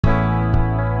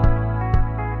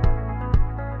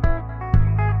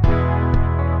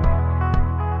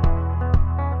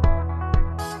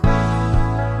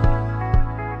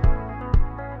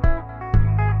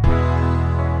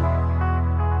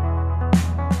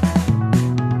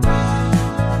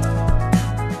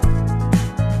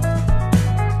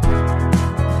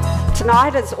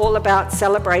Tonight is all about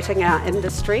celebrating our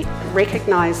industry,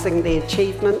 recognising the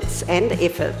achievements and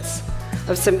efforts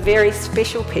of some very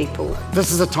special people.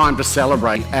 This is a time to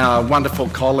celebrate our wonderful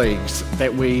colleagues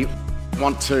that we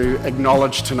want to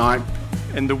acknowledge tonight.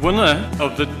 And the winner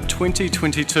of the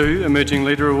 2022 Emerging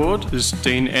Leader Award is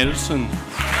Dean Addison.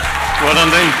 Well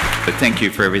done, Dean. Thank you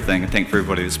for everything, and thank for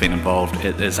everybody that's been involved.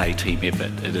 It is a team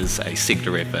effort, it is a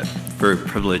sector effort. Very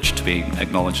privileged to be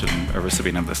acknowledged and a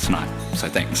recipient of this tonight, so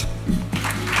thanks.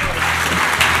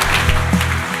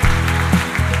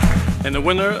 And the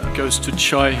winner goes to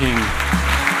Chai Hing.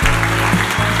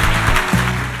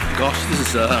 Gosh, this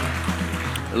is a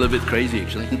little bit crazy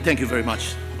actually. Thank you very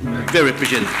much. Very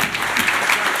appreciated.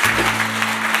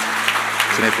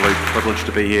 It's an absolute privilege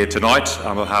to be here tonight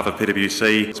on behalf of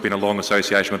PwC. It's been a long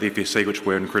association with FSC, which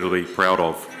we're incredibly proud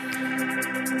of.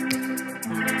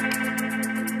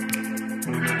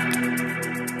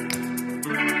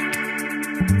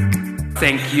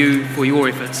 Thank you for your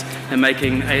efforts in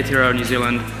making Aotearoa New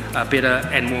Zealand a better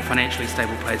and more financially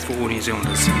stable place for all New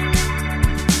Zealanders.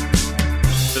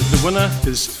 The winner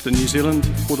is the New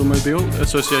Zealand Automobile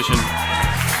Association.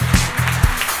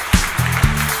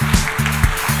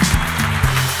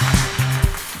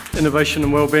 Innovation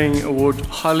and Wellbeing Award,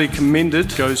 highly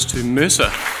commended, goes to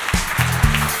Mercer.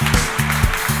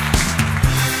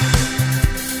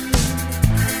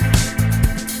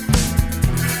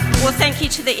 Well, thank you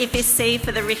to the FSC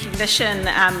for the recognition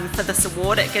for this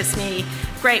award. It gives me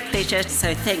great pleasure,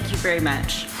 so thank you very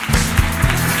much.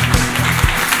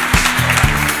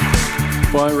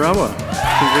 By Rawa.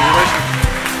 Congratulations.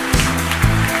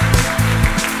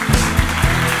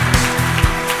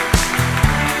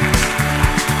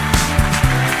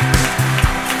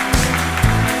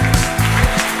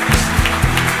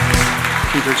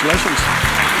 Congratulations.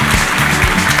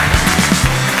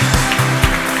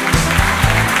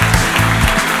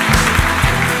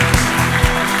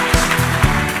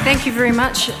 Thank you very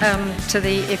much to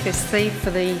the FSC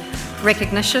for the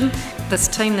recognition. This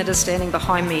team that is standing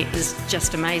behind me is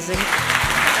just amazing.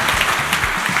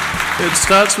 It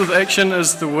Starts With Action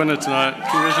as the winner tonight.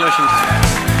 Congratulations.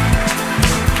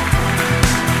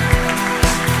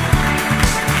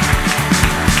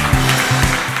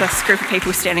 This group of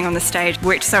people standing on the stage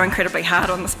worked so incredibly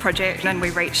hard on this project, and we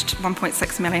reached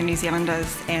 1.6 million New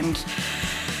Zealanders, and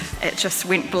it just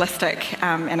went ballistic,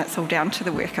 and it's all down to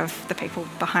the work of the people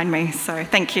behind me, so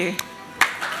thank you.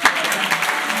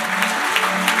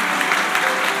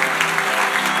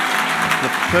 The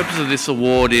purpose of this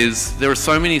award is there are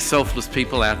so many selfless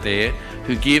people out there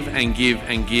who give and give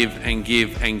and give and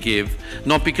give and give,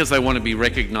 not because they want to be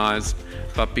recognised,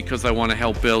 but because they want to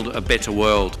help build a better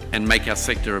world and make our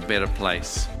sector a better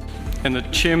place. And the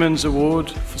Chairman's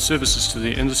Award for Services to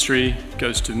the Industry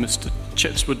goes to Mr.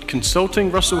 Chatswood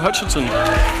Consulting, Russell Hutchinson.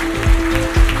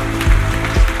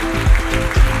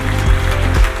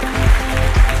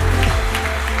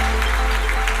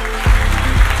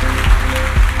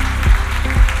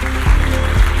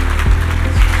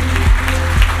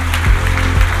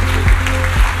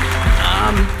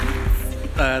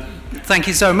 Thank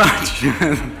you so much.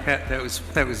 that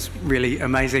was really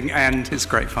amazing, and it's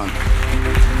great fun.